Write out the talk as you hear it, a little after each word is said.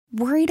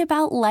Worried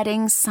about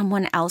letting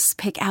someone else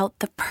pick out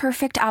the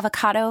perfect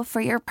avocado for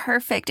your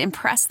perfect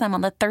impress them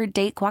on the third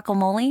date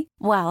guacamole?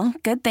 Well,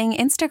 good thing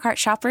Instacart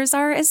shoppers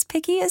are as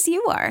picky as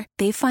you are.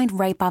 They find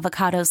ripe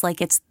avocados like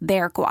it's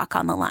their guac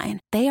on the line.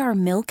 They are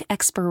milk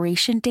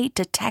expiration date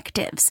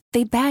detectives.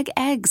 They bag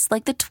eggs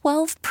like the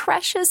 12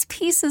 precious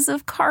pieces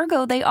of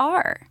cargo they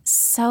are.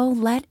 So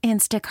let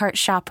Instacart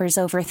shoppers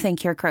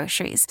overthink your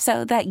groceries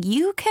so that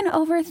you can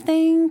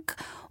overthink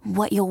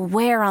what you'll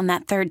wear on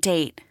that third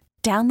date.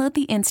 Download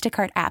the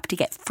Instacart app to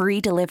get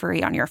free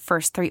delivery on your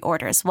first 3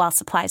 orders while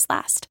supplies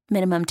last.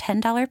 Minimum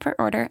 $10 per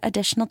order.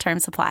 Additional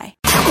terms apply.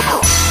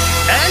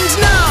 And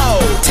now,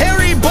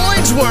 Terry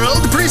Boyd's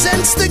World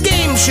presents the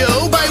game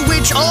show by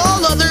which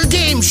all other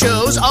game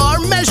shows are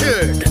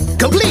measured.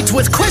 Complete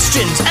with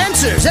questions,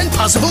 answers, and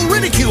possible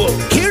ridicule.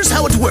 Here's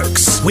how it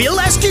works. We'll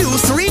ask you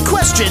 3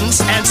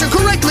 questions, answer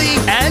correctly,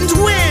 and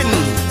win.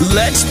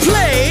 Let's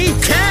play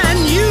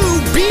Can You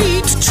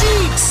Beat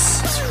Cheats?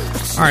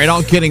 All right,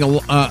 all kidding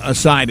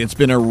aside, it's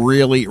been a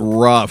really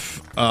rough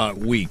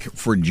week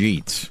for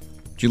Jeets.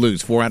 Did you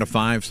lose 4 out of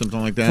 5, something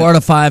like that? 4 out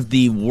of 5,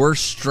 the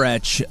worst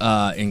stretch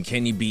in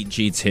Can You Beat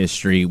Jeets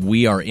history.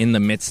 We are in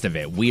the midst of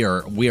it. We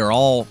are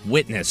all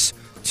witness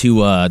to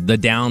the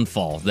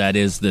downfall that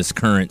is this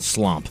current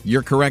slump.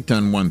 You're correct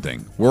on one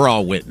thing. We're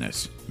all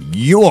witness.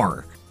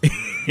 You're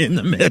in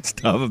the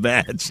midst of a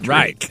bad streak.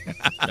 Right.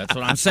 That's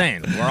what I'm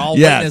saying. We're all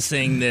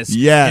witnessing this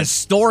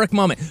historic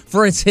moment.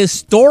 For as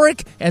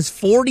historic as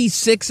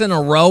 46 in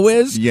a row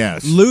is,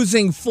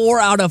 losing 4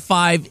 out of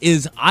 5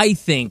 is, I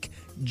think,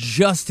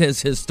 just as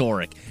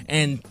historic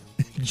and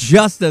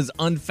just as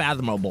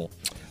unfathomable.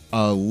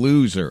 A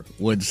loser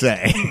would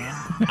say.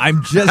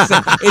 I'm just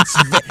saying,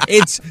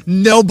 it's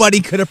nobody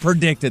could have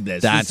predicted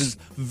this. This is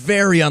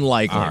very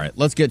unlikely. All right,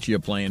 let's get you a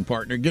playing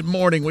partner. Good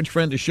morning. Which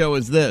friend of the show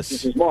is this?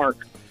 This is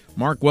Mark.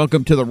 Mark,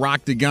 welcome to the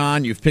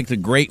Roctagon. You've picked a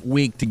great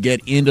week to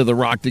get into the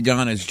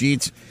Roctagon as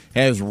Jeets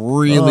has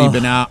really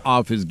been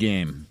off his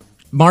game.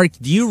 Mark,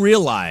 do you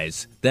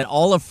realize that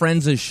all of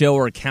Friends of Show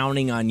are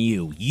counting on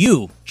you?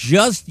 You,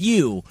 just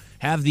you,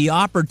 have the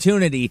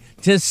opportunity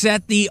to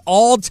set the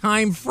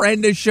all-time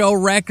Friend of Show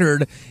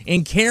record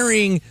in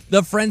carrying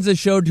the Friends of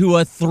Show to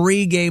a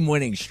 3-game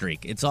winning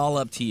streak. It's all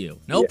up to you.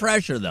 No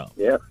pressure, though.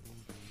 Yep.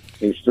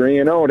 He's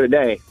 3-0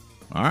 today.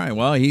 All right,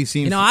 well, he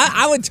seems... You know,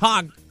 I would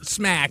talk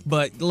smack,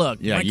 but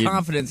look, my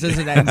confidence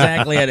isn't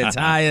exactly at its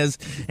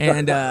highest,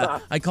 and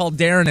I called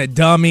Darren a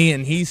dummy,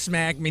 and he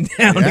smacked me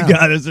down and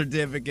got a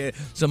certificate.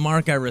 So,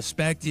 Mark, I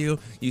respect you.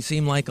 You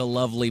seem like a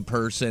lovely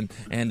person,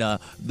 and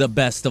the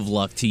best of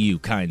luck to you,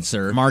 kind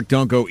sir. Mark,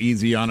 don't go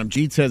easy on him.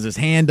 Jeets has his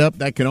hand up.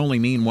 That can only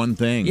mean one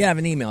thing. You have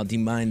an email. Do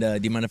you mind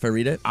if I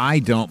read it? I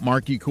don't.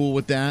 Mark, you cool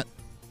with that?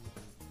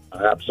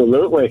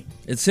 Absolutely.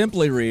 It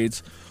simply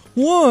reads,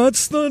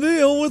 "What's the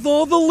deal with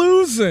all the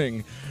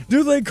losing?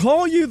 Do they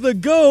call you the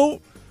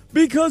GOAT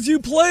because you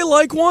play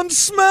like one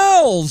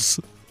smells?"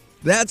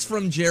 That's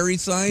from Jerry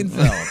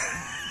Seinfeld.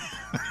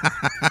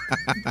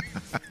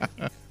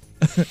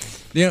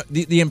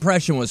 The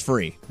impression was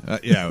free.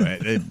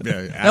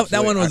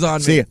 That one was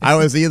on me. See, I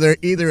was either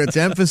it's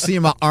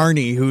Emphysema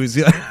Arnie who's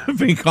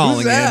been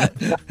calling in,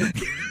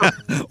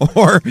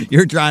 or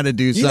you're trying to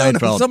do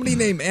Seinfeld. Somebody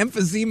named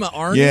Emphysema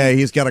Arnie? Yeah,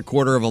 he's got a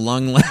quarter of a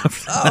lung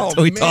left. Oh,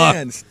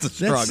 man.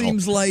 That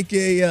seems like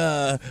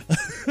an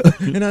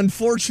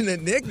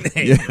unfortunate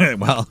nickname. Yeah,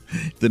 well,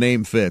 the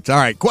name fits. All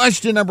right,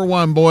 question number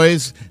 1,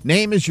 boys.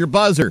 Name is your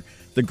buzzer.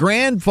 The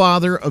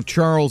grandfather of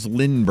Charles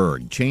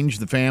Lindbergh changed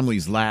the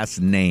family's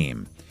last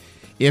name.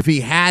 If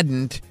he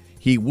hadn't,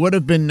 he would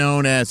have been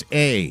known as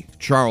A,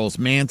 Charles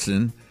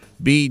Manson,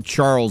 B,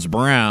 Charles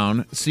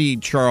Brown, C,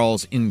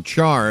 Charles in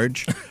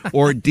Charge,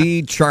 or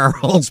D,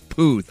 Charles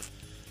Puth.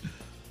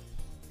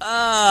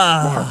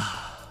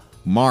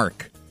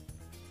 Mark.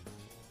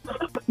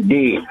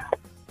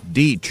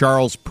 D,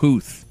 Charles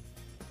Puth.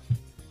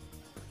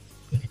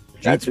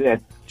 That's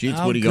it.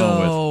 Jeets, what are you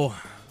going with?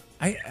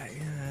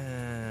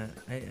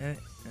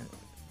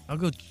 I'll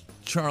go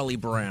Charlie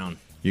Brown.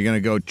 You're going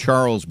to go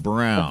Charles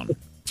Brown.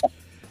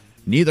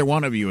 Neither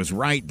one of you is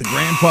right. The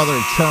grandfather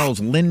of Charles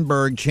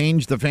Lindbergh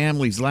changed the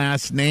family's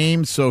last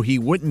name so he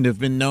wouldn't have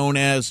been known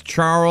as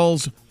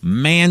Charles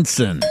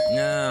Manson.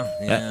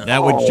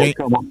 That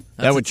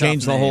would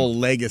change the whole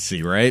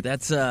legacy, right?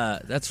 That's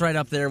right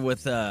up there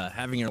with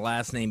having your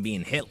last name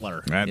being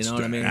Hitler. You know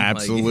what I mean?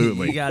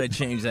 Absolutely. Like, you got to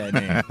change that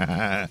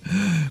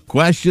name.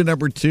 Question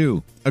number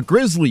 2. A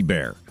grizzly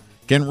bear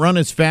can run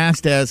as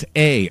fast as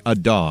A, a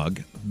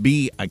dog,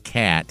 B, a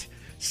cat,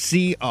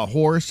 C, a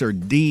horse, or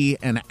D,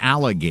 an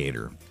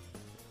alligator.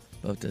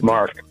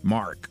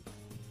 Mark.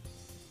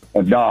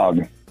 A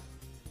dog.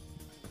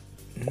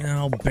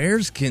 No,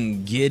 bears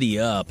can giddy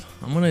up.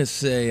 I'm going to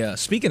say,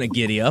 speaking of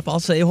giddy up, I'll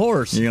say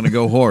horse. You're going to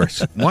go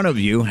horse. One of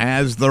you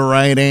has the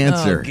right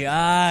answer. Oh,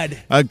 God.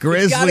 A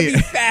grizzly. It's got to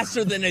be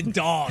faster than a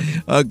dog.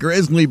 A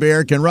grizzly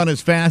bear can run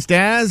as fast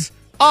as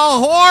A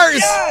horse!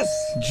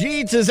 Yes!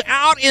 Jeets is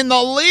out in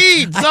the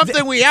lead.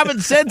 Something we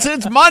haven't said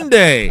since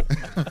Monday.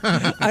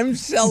 I'm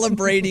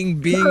celebrating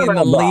being in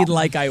the lead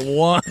like I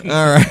won.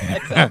 All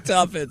right. That's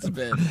how tough it's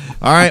been.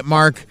 All right,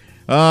 Mark.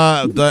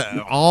 All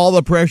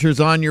the pressure's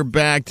on your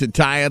back to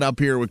tie it up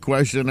here with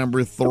question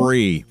number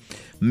 3.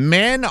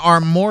 Men are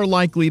more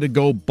likely to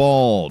go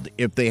bald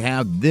if they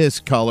have this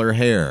color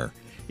hair.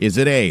 Is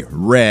it A,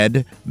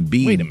 red,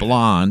 B,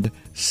 blonde,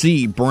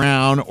 C,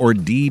 brown, or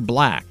D,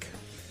 black?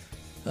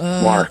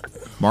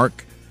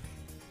 Mark.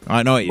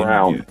 I know.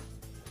 Brown.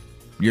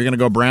 You're going to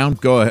go brown?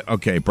 Go ahead.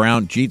 Okay,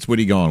 brown. Jeets, what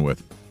are you going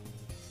with?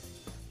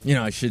 You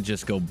know, I should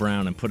just go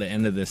brown and put an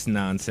end to this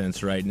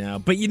nonsense right now.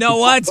 But you know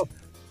what?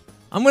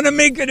 I'm going to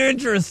make it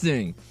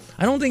interesting.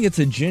 I don't think it's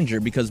a ginger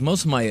because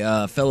most of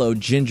my fellow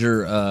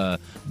ginger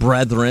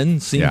brethren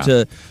seem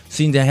to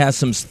have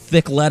some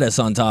thick lettuce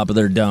on top of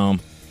their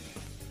dome.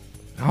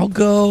 I'll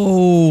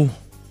go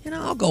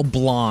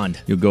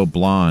blonde. You'll go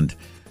blonde.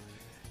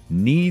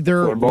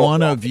 Neither We're both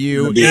one of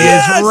you is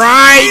Yes!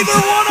 right.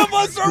 Neither one of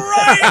us are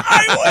right.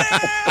 I win.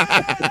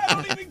 I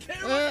don't even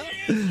care what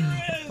the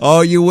answer is. Oh,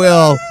 you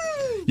will.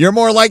 You're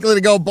more likely to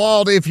go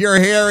bald if your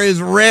hair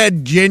is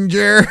red,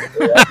 Ginger.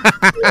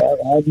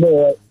 I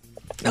knew it.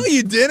 No,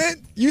 you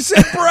didn't. You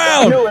said I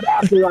brown. knew it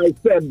after I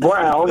said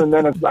brown, and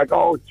then it's like,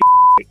 oh,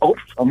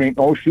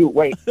 shoot,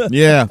 wait.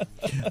 Yeah.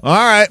 All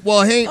right.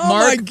 Well, hey, Oh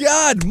Mark. my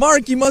God,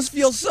 Mark, you must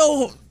feel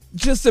so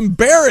just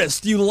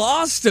embarrassed. You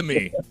lost to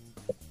me.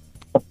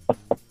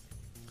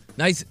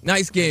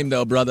 Nice game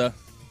though, brother.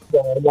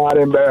 I'm not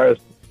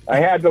embarrassed. I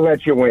had to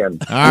let you win.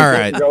 All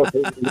right.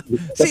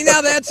 See, now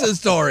that's the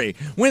story.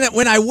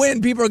 When I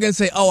win, people are going to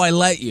say, "Oh, I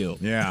let you."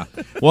 Yeah.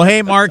 Well,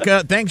 hey, Mark,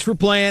 thanks for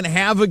playing.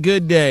 Have a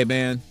good day,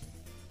 man.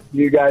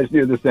 You guys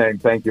do the same.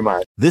 Thank you,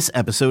 Mike. This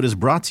episode is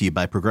brought to you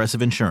by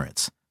Progressive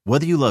Insurance.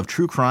 Whether you love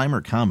true crime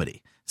or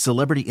comedy,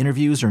 celebrity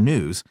interviews or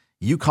news,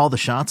 you call the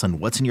shots on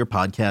what's in your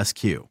podcast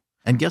queue.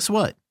 And guess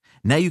what?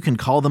 Now you can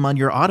call them on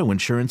your auto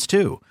insurance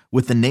too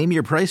with the Name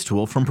Your Price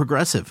tool from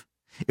Progressive.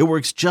 It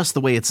works just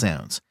the way it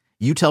sounds.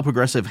 You tell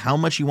Progressive how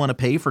much you want to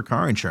pay for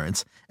car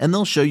insurance, and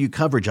they'll show you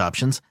coverage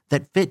options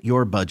that fit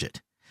your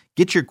budget.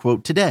 Get your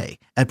quote today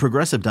at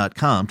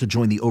Progressive.com to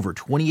join the over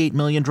 28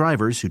 million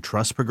drivers who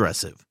trust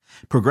Progressive.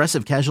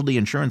 Progressive Casualty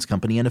Insurance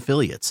Company and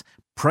Affiliates.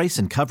 Price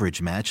and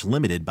coverage match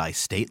limited by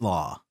state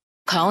law.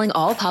 Calling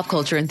all pop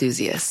culture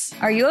enthusiasts.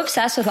 Are you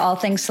obsessed with all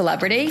things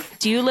celebrity?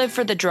 Do you live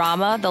for the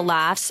drama, the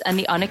laughs, and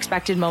the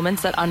unexpected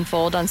moments that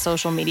unfold on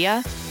social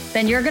media?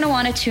 Then you're going to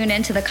want to tune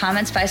in to the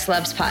Comments by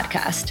Celebs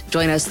podcast.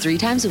 Join us 3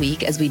 times a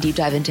week as we deep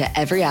dive into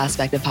every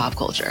aspect of pop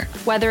culture.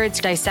 Whether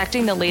it's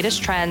dissecting the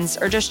latest trends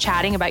or just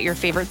chatting about your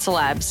favorite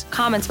celebs,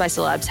 Comments by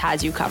Celebs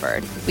has you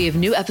covered. We have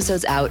new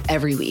episodes out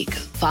every week.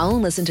 Follow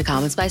and listen to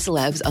Comments by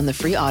Celebs on the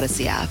free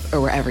Odyssey app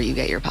or wherever you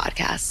get your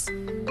podcasts.